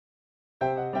Hey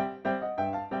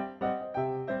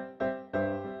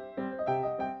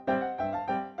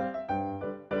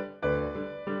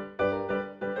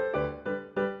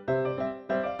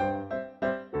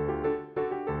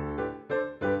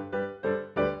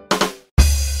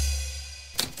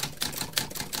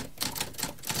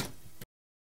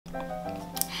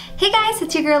guys,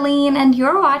 it's your girl Lean and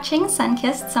you're watching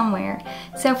Sunkissed Somewhere.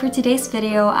 So for today's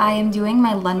video, I am doing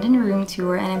my London room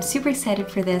tour and I'm super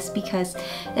excited for this because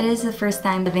it is the first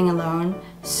time living alone.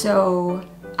 So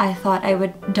I thought I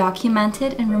would document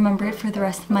it and remember it for the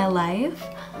rest of my life.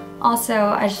 Also,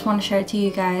 I just want to share it to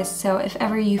you guys, so if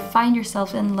ever you find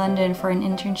yourself in London for an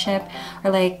internship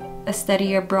or like a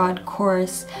study abroad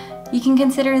course, you can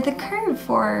consider the Curve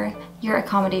for your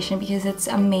accommodation because it's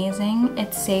amazing,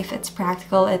 it's safe, it's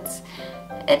practical,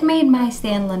 it made my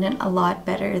stay in London a lot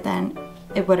better than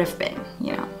it would have been,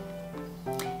 you know.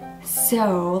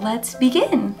 So let's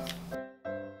begin!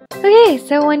 Okay,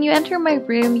 so when you enter my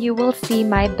room, you will see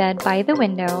my bed by the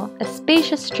window, a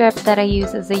spacious strip that I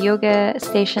use as a yoga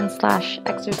station slash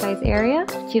exercise area.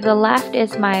 To the left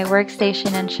is my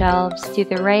workstation and shelves, to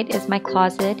the right is my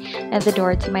closet and the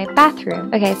door to my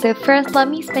bathroom. Okay, so first let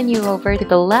me spin you over to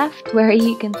the left where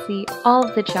you can see all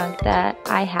of the junk that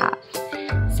I have.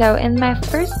 So in my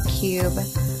first cube,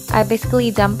 I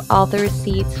basically dump all the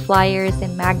receipts, flyers,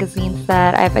 and magazines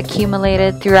that I've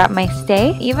accumulated throughout my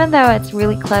stay. Even though it's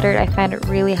really cluttered, I find it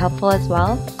really helpful as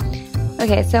well.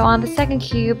 Okay, so on the second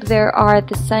cube, there are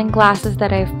the sunglasses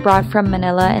that I've brought from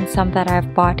Manila and some that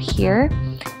I've bought here.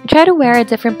 I try to wear a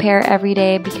different pair every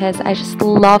day because I just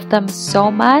love them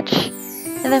so much.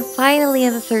 And then finally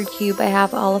in the third cube, I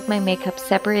have all of my makeup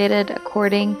separated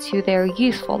according to their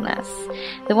usefulness.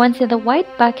 The ones in the white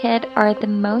bucket are the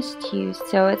most used,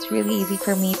 so it's really easy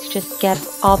for me to just get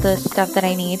all the stuff that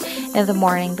I need in the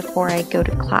morning before I go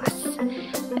to class.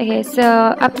 Okay, so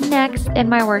up next in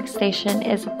my workstation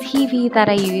is a TV that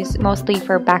I use mostly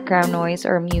for background noise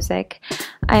or music.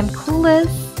 I'm clueless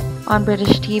on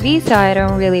British TV, so I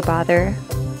don't really bother.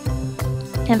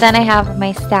 And then I have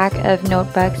my stack of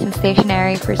notebooks and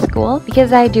stationery for school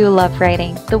because I do love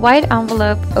writing. The white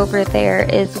envelope over there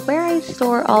is where I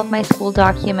store all of my school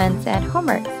documents and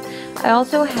homework. I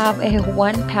also have a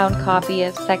 £1 copy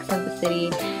of Sex and the City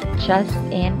just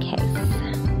in case.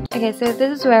 Okay, so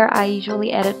this is where I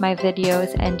usually edit my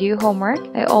videos and do homework.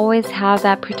 I always have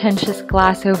that pretentious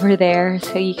glass over there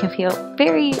so you can feel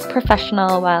very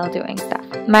professional while doing stuff.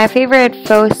 My favorite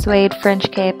faux suede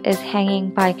French cape is hanging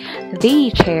by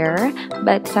the chair,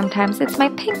 but sometimes it's my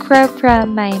pink robe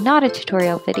from my Not a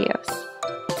Tutorial videos.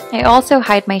 I also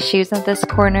hide my shoes in this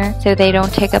corner so they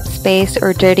don't take up space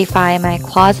or dirtify my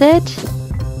closet.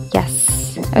 Yes.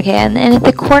 Okay, and in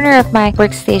the corner of my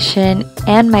workstation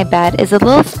and my bed is a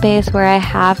little space where I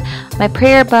have my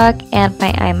prayer book and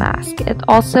my eye mask. It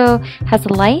also has a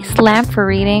nice lamp for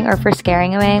reading or for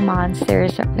scaring away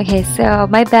monsters. Okay, so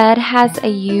my bed has a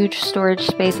huge storage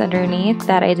space underneath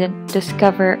that I didn't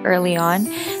discover early on.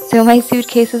 So my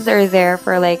suitcases are there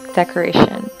for like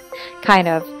decoration, kind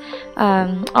of.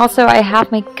 Also, I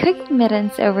have my cooking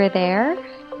mittens over there.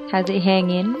 How's it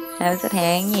hanging? How's it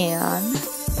hanging on?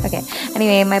 Okay,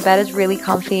 anyway, my bed is really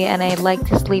comfy and I like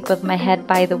to sleep with my head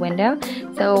by the window.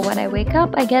 So when I wake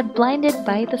up, I get blinded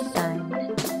by the sun.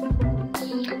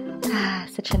 Ah,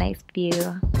 such a nice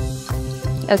view.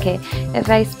 Okay, if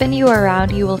I spin you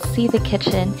around, you will see the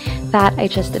kitchen that I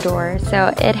just adore.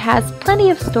 So it has plenty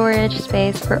of storage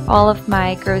space for all of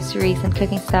my groceries and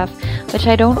cooking stuff, which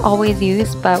I don't always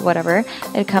use, but whatever,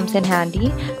 it comes in handy.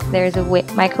 There's a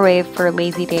microwave for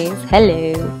lazy days.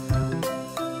 Hello!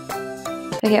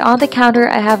 Okay, on the counter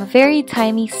I have a very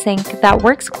tiny sink that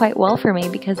works quite well for me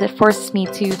because it forces me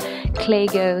to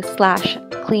Claygo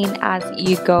 / clean as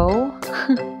you go.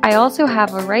 I also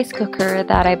have a rice cooker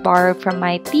that I borrowed from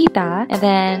my tita, and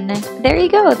then there you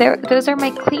go, those are my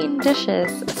clean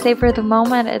dishes. Save for the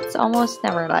moment, it's almost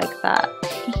never like that.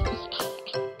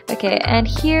 Okay, and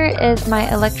here is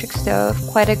my electric stove,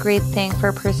 quite a great thing for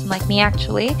a person like me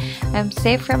actually. I'm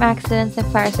safe from accidents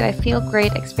and fire, so I feel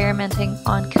great experimenting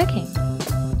on cooking.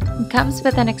 It comes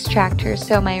with an extractor,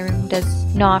 so my room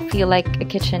does not feel like a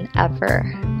kitchen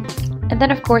ever. And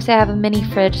then of course I have a mini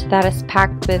fridge that is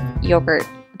packed with yogurt.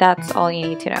 That's all you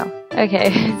need to know.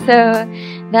 Okay, so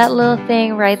that little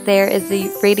thing right there is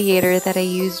the radiator that I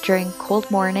use during cold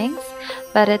mornings,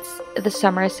 but it's the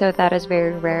summer, so that is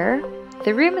very rare.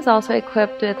 The room is also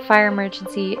equipped with fire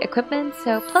emergency equipment,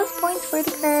 so plus points for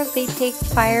the Curve. They take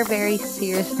fire very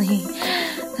seriously.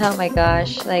 Oh my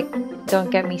gosh, like, don't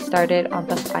get me started on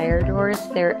the fire doors.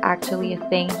 They're actually a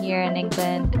thing here in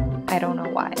England. I don't know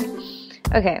why.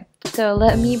 Okay, so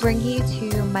let me bring you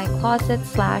to my closet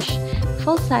 /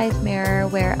 full-size mirror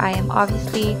where I am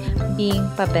obviously being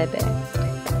pabebe.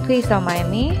 Please don't mind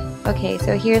me. Okay,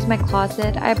 so here's my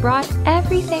closet. I brought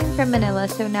everything from Manila,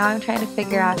 so now I'm trying to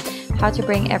figure out how to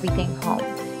bring everything home.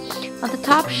 On the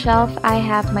top shelf, I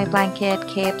have my blanket,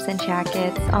 capes, and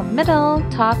jackets. On the middle,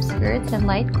 tops, skirts, and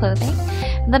light clothing.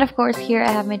 And then of course here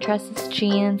I have my dresses,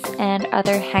 jeans, and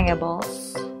other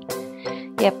hangables.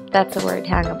 Yep, that's the word,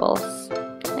 hangables.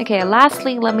 Okay,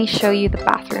 lastly, let me show you the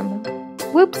bathroom.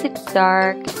 Whoops, it's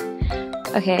dark.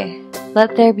 Okay,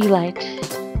 let there be light.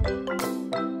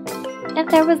 And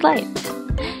there was light.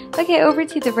 Okay, over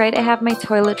to the right, I have my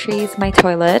toiletries, my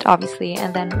toilet, obviously,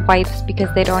 and then wipes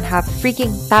because they don't have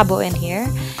freaking tabo in here.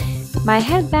 My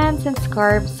headbands and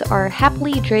scarves are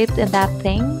happily draped in that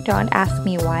thing, don't ask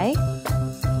me why.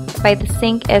 By the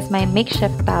sink is my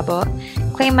makeshift babo,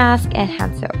 clay mask, and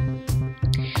hand soap.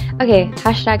 Okay,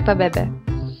 hashtag pabebe.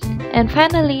 And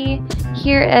finally,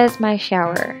 here is my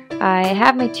shower. I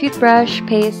have my toothbrush,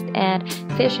 paste, and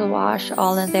facial wash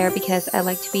all in there because I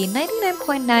like to be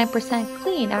 99.9%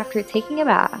 clean after taking a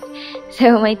bath.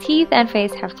 So my teeth and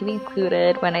face have to be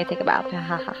included when I take a bath.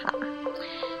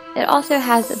 It also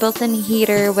has a built-in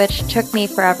heater which took me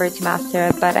forever to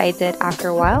master, but I did after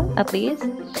a while at least.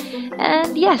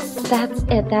 And yes, that's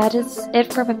it. That is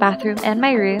it for my bathroom and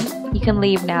my room. You can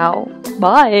leave now.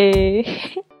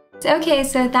 Bye! Okay,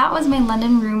 so that was my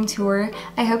London room tour.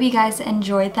 I hope you guys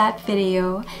enjoyed that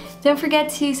video. Don't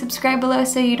forget to subscribe below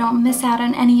so you don't miss out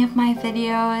on any of my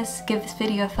videos. Give this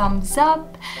video a thumbs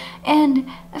up. And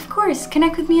of course,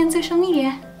 connect with me on social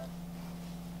media.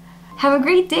 Have a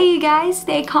great day, you guys.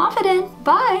 Stay confident.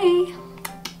 Bye!